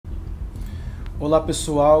Olá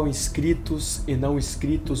pessoal, inscritos e não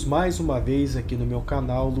inscritos, mais uma vez aqui no meu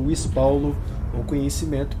canal Luiz Paulo, o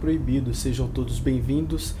Conhecimento Proibido. Sejam todos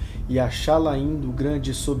bem-vindos e Axalaim do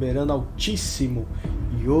grande soberano altíssimo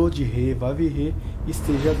Yod-Re, Vav-Re,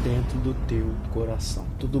 esteja dentro do teu coração.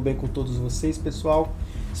 Tudo bem com todos vocês, pessoal?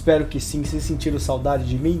 Espero que sim. Vocês sentiram saudade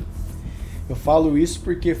de mim? Eu falo isso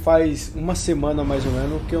porque faz uma semana mais ou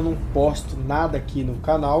menos que eu não posto nada aqui no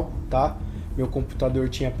canal, tá? Meu computador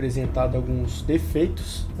tinha apresentado alguns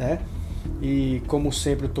defeitos, né? E como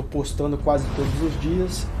sempre eu estou postando quase todos os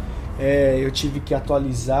dias, eu tive que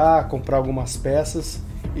atualizar, comprar algumas peças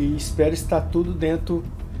e espero estar tudo dentro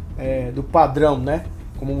do padrão, né?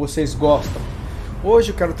 Como vocês gostam.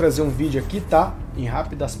 Hoje eu quero trazer um vídeo aqui, tá? Em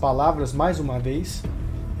rápidas palavras, mais uma vez,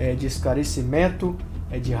 de esclarecimento,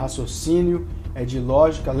 de raciocínio, de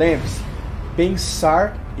lógica. Lembre-se,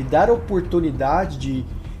 pensar e dar oportunidade de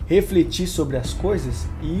refletir sobre as coisas,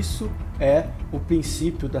 isso é o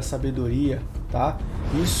princípio da sabedoria, tá?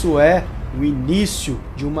 Isso é o início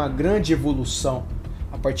de uma grande evolução.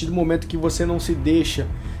 A partir do momento que você não se deixa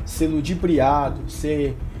ser ludibriado,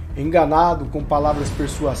 ser enganado com palavras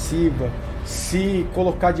persuasivas, se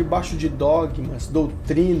colocar debaixo de dogmas,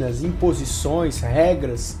 doutrinas, imposições,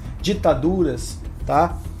 regras, ditaduras,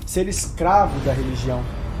 tá? Ser escravo da religião.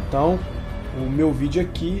 Então, o meu vídeo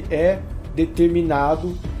aqui é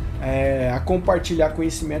determinado a compartilhar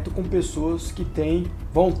conhecimento com pessoas que têm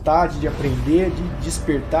vontade de aprender, de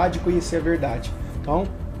despertar, de conhecer a verdade. Então,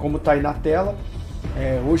 como está aí na tela,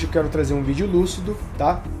 hoje eu quero trazer um vídeo lúcido,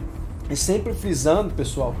 tá? E sempre frisando,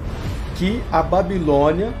 pessoal, que a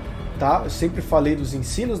Babilônia, tá? Eu sempre falei dos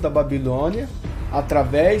ensinos da Babilônia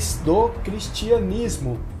através do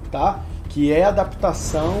cristianismo, tá? Que é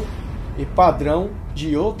adaptação e padrão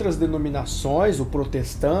de outras denominações, o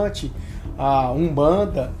protestante, a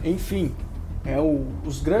Umbanda, enfim,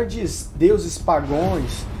 os grandes deuses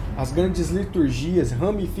pagãos, as grandes liturgias,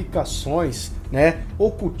 ramificações, né,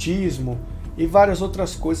 ocultismo e várias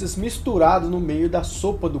outras coisas misturadas no meio da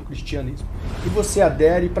sopa do cristianismo. E você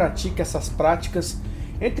adere e pratica essas práticas,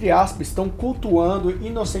 entre aspas, estão cultuando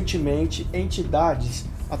inocentemente entidades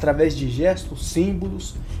através de gestos,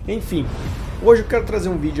 símbolos, enfim. Hoje eu quero trazer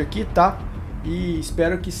um vídeo aqui, tá? E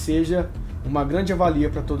espero que seja uma grande avalia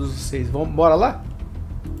para todos vocês. Vamos, bora lá?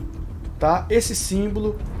 Tá? Esse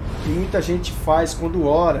símbolo que muita gente faz quando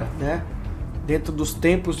ora, né? Dentro dos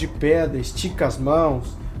templos de pedra, estica as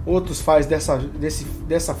mãos, outros faz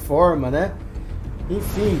dessa forma, né?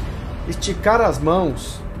 Enfim, esticar as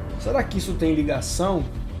mãos. Será que isso tem ligação?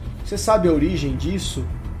 Você sabe a origem disso,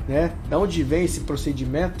 né? De onde vem esse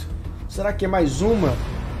procedimento? Será que é mais uma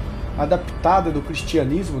adaptada do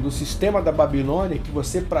cristianismo, do sistema da Babilônia que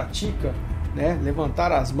você pratica, né?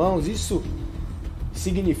 Levantar as mãos, isso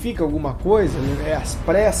significa alguma coisa? É as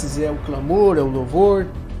preces, é o clamor, é o louvor?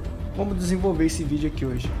 Vamos desenvolver esse vídeo aqui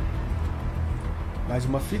hoje. Mais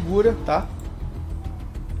uma figura, tá?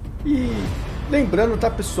 E lembrando, tá,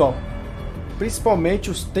 pessoal? Principalmente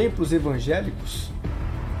os templos evangélicos,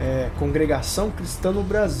 congregação cristã no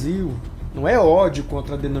Brasil. Não é ódio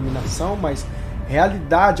contra a denominação, mas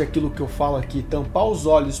realidade, aquilo que eu falo aqui, tampar os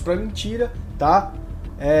olhos para mentira, tá?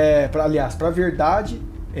 Aliás, para a verdade,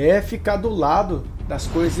 é ficar do lado das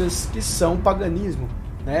coisas que são paganismo,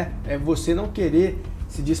 né? É você não querer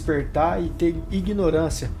se despertar e ter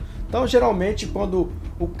ignorância. Então, geralmente, quando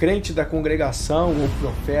o crente da congregação, ou o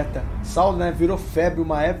profeta, Saulo, né, virou febre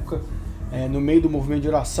uma época, no meio do movimento de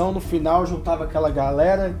oração, no final juntava aquela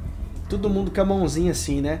galera, todo mundo com a mãozinha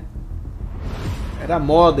assim, né? Era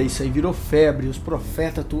moda isso aí, virou febre, os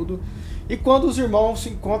profetas, tudo. E quando os irmãos se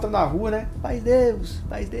encontram na rua, né? Paz Deus,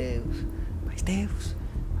 paz Deus, paz Deus,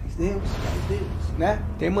 paz Deus, paz Deus, né?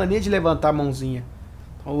 Tem mania de levantar a mãozinha.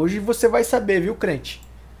 Então, hoje você vai saber, viu, crente?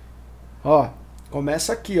 Ó,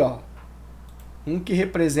 começa aqui, ó. Um que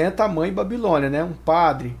representa a mãe Babilônia, né? Um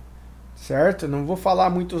padre, certo? Não vou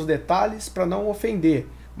falar muitos detalhes para não ofender.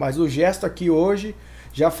 Mas o gesto aqui hoje,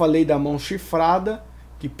 já falei da mão chifrada,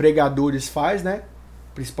 que pregadores faz, né?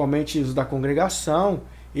 Principalmente os da congregação,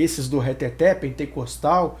 esses do reteté,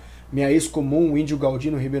 pentecostal, minha ex-comum, índio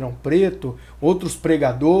Galdino Ribeirão Preto, outros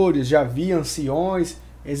pregadores, já vi anciões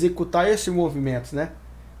executar esse movimento, né?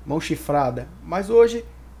 Mão chifrada. Mas hoje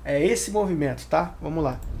é esse movimento, tá? Vamos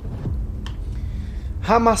lá.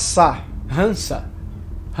 Ramassá,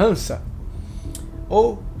 Hansa,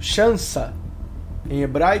 ou Shansa, em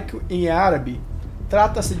hebraico e em árabe,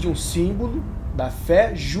 trata-se de um símbolo da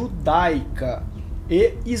fé judaica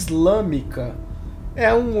e islâmica.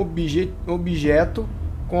 É um objeto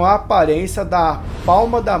com a aparência da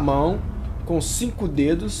palma da mão, com 5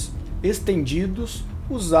 dedos estendidos,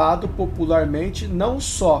 usado popularmente não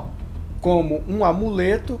só como um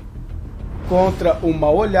amuleto contra o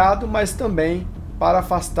mal olhado, mas também para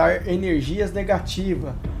afastar energias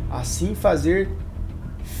negativas, assim fazer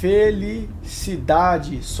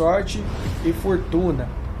felicidade, sorte e fortuna.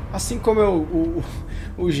 Assim como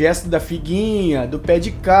o gesto da figuinha, do pé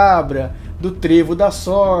de cabra, do trevo da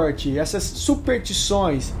sorte, essas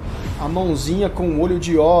superstições, a mãozinha com o olho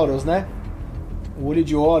de Horus, né? O olho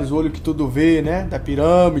de Horus, o olho que tudo vê, né? Da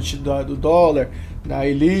pirâmide, do dólar, da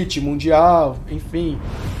elite mundial, enfim.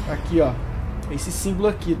 Aqui, ó, esse símbolo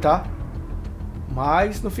aqui, tá?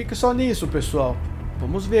 Mas não fica só nisso, pessoal.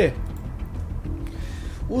 Vamos ver.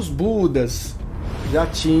 Os Budas já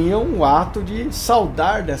tinham o ato de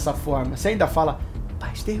saudar dessa forma. Você ainda fala,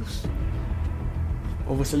 paz de Deus.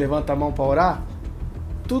 Ou você levanta a mão para orar.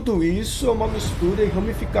 Tudo isso é uma mistura e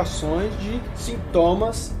ramificações de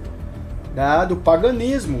sintomas do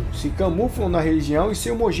paganismo. Se camuflam na religião e se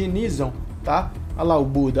homogeneizam, tá? Olha lá o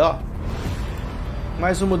Buda, ó.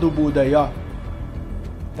 Mais uma do Buda aí, ó.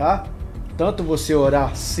 Tá? Tanto você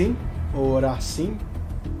orar assim ou orar assim,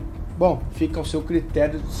 bom, fica ao seu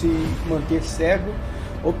critério de se manter cego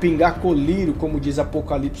ou pingar colírio, como diz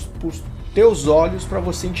Apocalipse, para os teus olhos para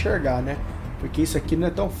você enxergar, né? Porque isso aqui não é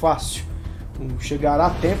tão fácil. Chegará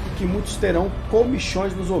tempo que muitos terão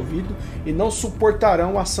comichões nos ouvidos e não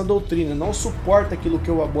suportarão a sã doutrina, não suporta aquilo que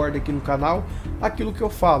eu abordo aqui no canal, aquilo que eu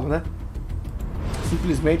falo, né?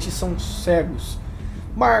 Simplesmente são cegos.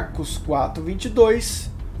 Marcos 4:22,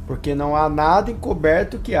 porque não há nada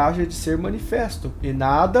encoberto que haja de ser manifesto, e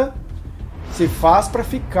nada se faz para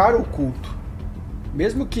ficar oculto.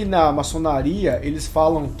 Mesmo que na maçonaria eles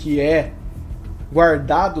falam que é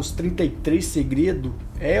guardado os 33 segredos,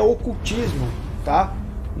 é ocultismo, tá?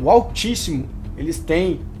 O Altíssimo, eles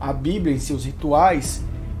têm a Bíblia em seus rituais,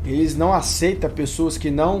 eles não aceitam pessoas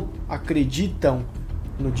que não acreditam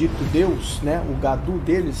no dito Deus, né? O Gadu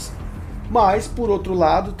deles. Mas, por outro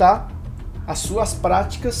lado, tá? As suas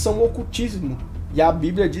práticas são ocultismo. E a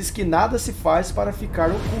Bíblia diz que nada se faz para ficar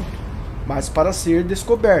oculto, mas para ser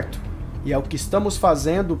descoberto. E é o que estamos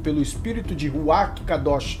fazendo pelo espírito de Ruach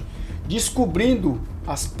Kadosh, descobrindo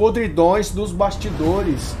as podridões dos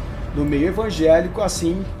bastidores do meio evangélico,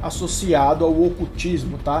 assim associado ao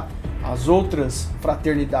ocultismo, tá? As outras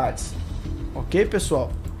fraternidades. Ok, pessoal?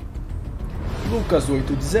 Lucas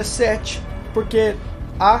 8:17, porque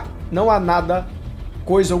não há nada,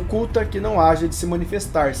 coisa oculta que não haja de se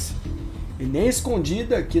manifestar-se, e nem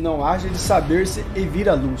escondida que não haja de saber-se e vir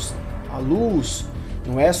à luz. A luz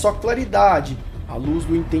não é só claridade, a luz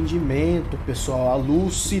do entendimento, pessoal, a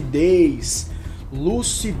lucidez,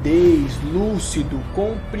 lúcido,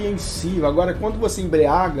 compreensível. Agora, quando você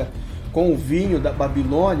embriaga com o vinho da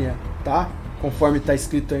Babilônia, tá? Conforme está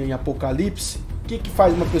escrito em Apocalipse, o que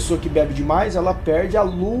faz uma pessoa que bebe demais? Ela perde a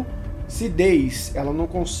lucidez, ela não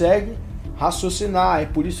consegue raciocinar. É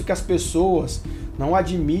por isso que as pessoas não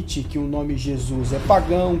admitem que o nome Jesus é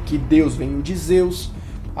pagão, que Deus veio de Zeus.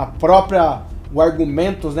 O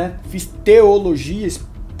argumentos, né? Fiz teologias,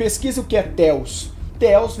 pesquisa o que é Theos.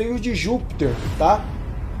 Theos veio de Júpiter, tá?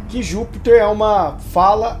 Que Júpiter é uma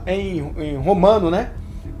fala em romano, né?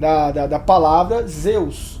 Da palavra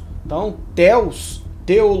Zeus. Então, Theos,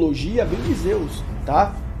 teologia, vem de Zeus,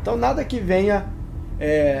 tá? Então, nada que venha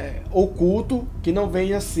oculto, que não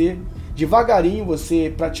venha a ser devagarinho,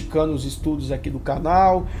 você praticando os estudos aqui do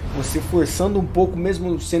canal, você forçando um pouco,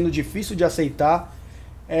 mesmo sendo difícil de aceitar,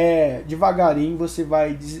 devagarinho você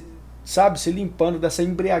vai, sabe, se limpando dessa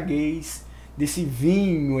embriaguez, desse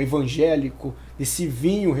vinho evangélico, desse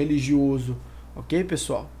vinho religioso. Ok,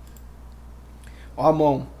 pessoal? Ó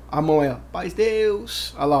a mão é paz de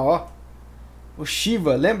Deus. Olha lá, ó. O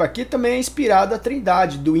Shiva, lembra? Aqui também é inspirada a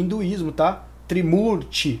trindade do hinduísmo, tá?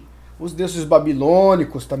 Trimurti, os deuses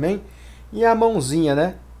babilônicos também. E a mãozinha,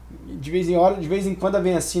 né? De vez em quando ela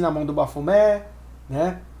vem assim na mão do Bafomé,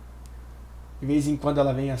 né? De vez em quando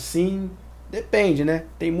ela vem assim. Depende, né?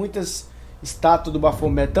 Tem muitas estátuas do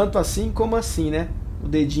Bafomé, tanto assim como assim, né? O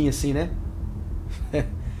dedinho assim, né?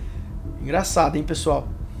 Engraçado, hein, pessoal?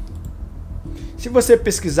 Se você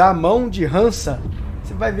pesquisar a mão de Hansa,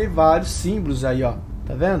 você vai ver vários símbolos aí, ó.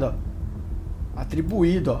 Tá vendo, ó?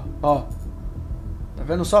 Atribuído, ó. Tá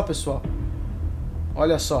vendo só, pessoal?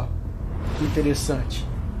 Olha só. Que interessante.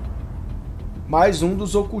 Mais um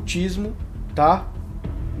dos ocultismos, tá?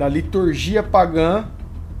 Da liturgia pagã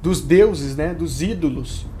dos deuses, né? Dos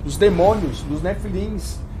ídolos, dos demônios, dos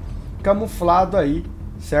nefilins, camuflado aí,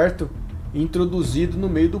 certo? Introduzido no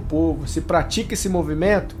meio do povo. Se pratica esse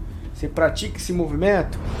movimento,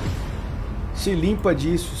 se limpa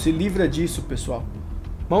disso, se livra disso, pessoal.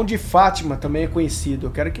 Mão de Fátima também é conhecido.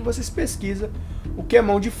 Eu quero que vocês pesquisem o que é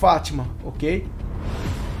mão de Fátima, ok?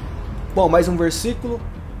 Bom, mais um versículo,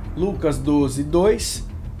 Lucas 12, 2.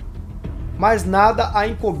 Mas nada há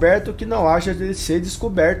encoberto que não haja de ser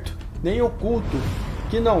descoberto, nem oculto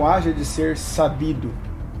que não haja de ser sabido.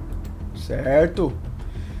 Certo?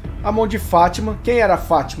 A mão de Fátima, quem era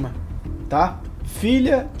Fátima? Tá?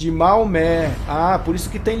 Filha de Maomé. Ah, por isso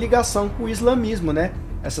que tem ligação com o islamismo, né?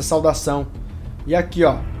 Essa saudação. E aqui,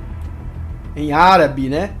 ó, em árabe,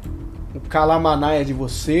 né? O Kalamanaia de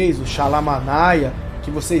vocês, o Shalamanaia, que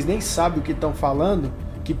vocês nem sabem o que estão falando,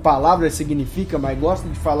 que palavra significa, mas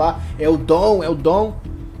gostam de falar, é o dom,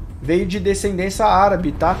 veio de descendência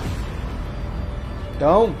árabe, tá?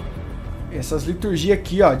 Então, essas liturgias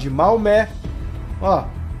aqui, ó, de Maomé, ó,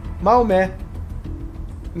 Maomé.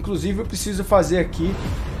 Inclusive eu preciso fazer aqui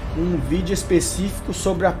um vídeo específico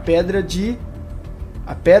sobre a pedra de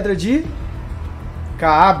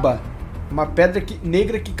Kaaba, uma pedra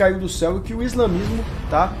negra que caiu do céu e que o islamismo,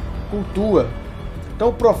 tá, cultua. Então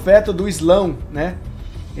o profeta do Islão, né,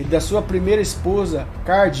 e da sua primeira esposa,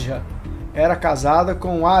 Khadija, era casada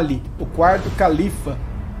com Ali, o quarto califa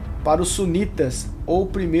para os sunitas, ou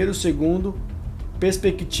primeiro, segundo,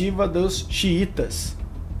 perspectiva dos xiitas.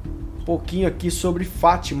 Um pouquinho aqui sobre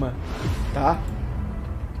Fátima, tá?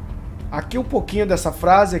 Aqui um pouquinho dessa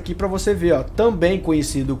frase aqui para você ver, ó, também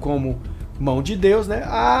conhecido como mão de Deus, né?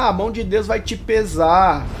 Ah, a mão de Deus vai te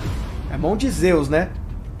pesar. É a mão de Zeus, né?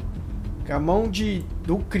 A mão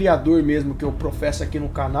do Criador mesmo, que eu professo aqui no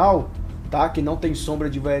canal, tá? Que não tem sombra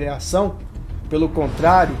de variação. Pelo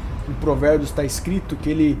contrário, em Provérbios está escrito que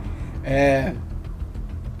ele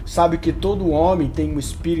sabe que todo homem tem um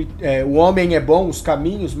espírito. O homem é bom, os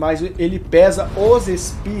caminhos, mas ele pesa os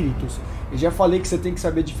espíritos. Eu já falei que você tem que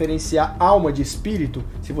saber diferenciar alma de espírito.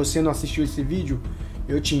 Se você não assistiu esse vídeo,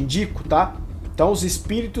 eu te indico, tá? Então os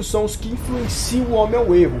espíritos são os que influenciam o homem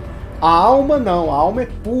ao erro. A alma não, a alma é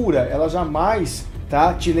pura, ela jamais,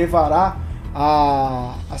 tá, te levará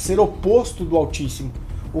a ser oposto do Altíssimo.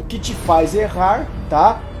 O que te faz errar,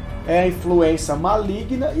 tá, é a influência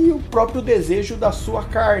maligna e o próprio desejo da sua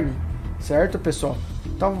carne, certo, pessoal?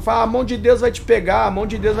 Então a mão de Deus vai te pegar, a mão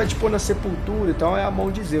de Deus vai te pôr na sepultura, então é a mão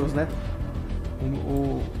de Zeus, né?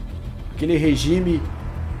 Aquele regime,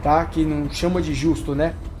 tá, que não chama de justo,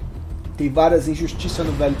 né? Tem várias injustiças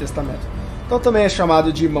no Velho Testamento. Então também é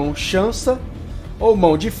chamado de mão chança, ou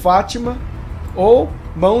mão de Fátima, ou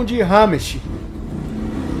mão de Ramesh.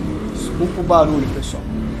 Desculpa o barulho, pessoal.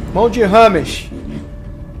 Mão de Ramesh,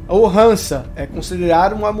 ou Hansa, é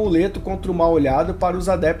considerado um amuleto contra o mal olhado para os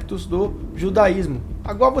adeptos do judaísmo.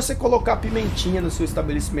 Agora você colocar pimentinha no seu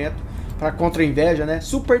estabelecimento para contra a inveja, né?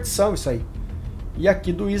 Superstição isso aí. E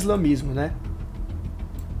aqui do islamismo, né?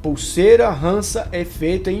 Pulseira Hansa é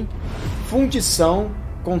feita em fundição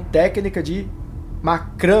com técnica de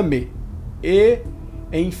macrame e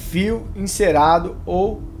em fio encerado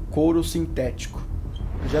ou couro sintético.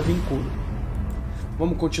 Eu já vi em couro.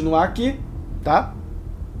 Vamos continuar aqui, tá?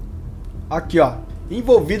 Aqui, ó,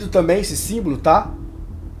 envolvido também esse símbolo, tá?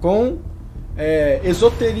 Com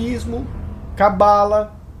esoterismo,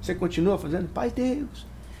 cabala. Você continua fazendo? Pai Deus,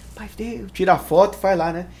 tira a foto e faz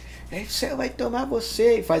lá, né? O céu vai tomar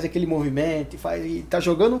você, e faz aquele movimento, e tá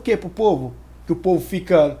jogando o que pro povo? Que o povo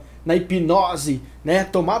fica na hipnose, né?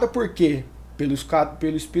 Tomada por quê? Pelo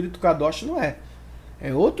espírito Kadosh, não é.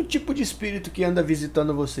 É outro tipo de espírito que anda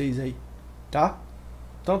visitando vocês aí, tá?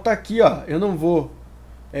 Então tá aqui, ó. Eu não vou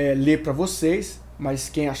ler para vocês, mas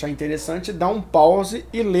quem achar interessante, dá um pause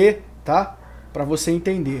e lê, tá? Para você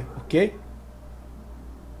entender, ok?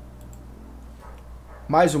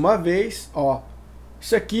 Mais uma vez, ó.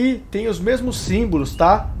 Isso aqui tem os mesmos símbolos,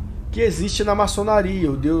 tá? Que existe na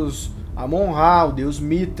maçonaria. O deus Amon-Ra, o deus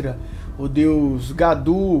Mitra, o deus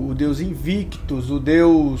Gadu, o deus Invictus, o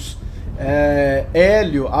deus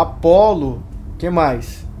Hélio, Apolo, que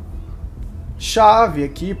mais? Chave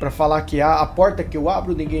aqui para falar que a porta que eu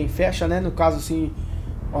abro ninguém fecha, né? No caso assim,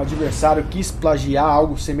 o adversário quis plagiar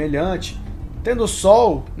algo semelhante. Tendo o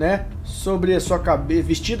sol, né, sobre a sua cabeça,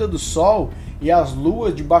 vestida do sol, e as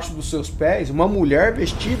luas debaixo dos seus pés, uma mulher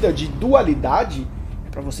vestida de dualidade, é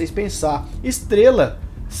para vocês pensar. Estrela,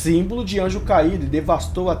 símbolo de anjo caído, e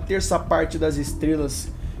devastou a terça parte das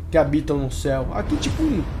estrelas que habitam no céu. Aqui tipo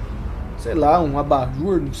sei lá, um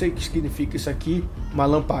abajur, não sei o que significa isso aqui, uma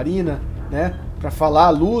lamparina, né, para falar,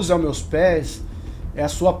 a luz aos meus pés, é a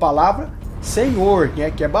sua palavra, Senhor,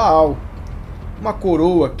 que é Baal. Uma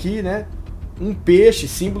coroa aqui, né, um peixe,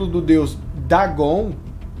 símbolo do deus Dagon,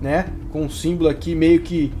 né, com um símbolo aqui meio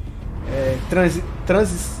que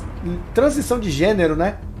transição de gênero,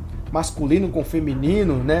 né, masculino com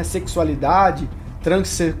feminino, né, sexualidade,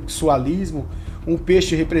 transexualismo, um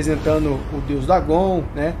peixe representando o deus Dagon,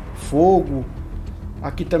 né, fogo,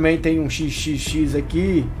 Aqui também tem um XXX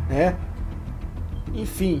aqui, né?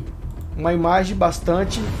 Enfim, uma imagem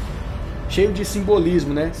bastante cheio de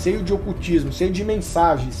simbolismo, né? Cheio de ocultismo, cheio de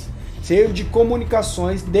mensagens, cheio de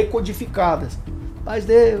comunicações decodificadas. Paz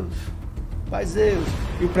de Deus, paz de Deus.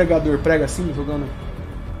 E o pregador prega assim, jogando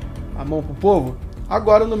a mão pro povo.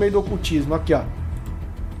 Agora no meio do ocultismo, aqui ó.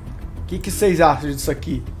 O que vocês acham disso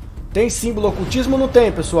aqui? Tem símbolo ocultismo ou não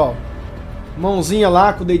tem, pessoal? Mãozinha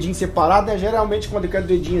lá com o dedinho separado, né? Geralmente quando eu quero o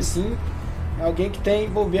dedinho assim, é alguém que tem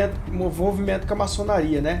envolvimento com a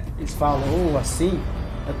maçonaria, né? Eles falam, ou assim,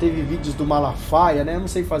 já teve vídeos do Malafaia, né? Eu não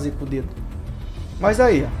sei fazer com o dedo. Mas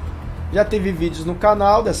aí, ó, já teve vídeos no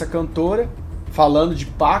canal dessa cantora, falando de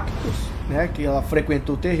pactos, né? Que ela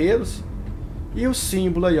frequentou terreiros. E o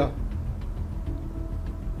símbolo aí, ó.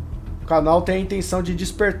 O canal tem a intenção de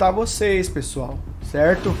despertar vocês, pessoal,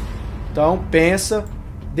 certo? Então, pensa,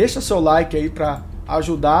 deixa seu like aí pra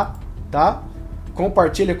ajudar, tá?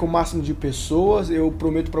 Compartilha com o máximo de pessoas. Eu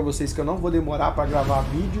prometo pra vocês que eu não vou demorar pra gravar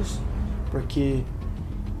vídeos, porque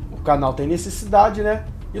o canal tem necessidade, né?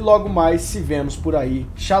 E logo mais se vemos por aí.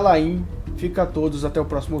 Xalaim, fica a todos, até o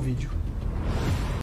próximo vídeo.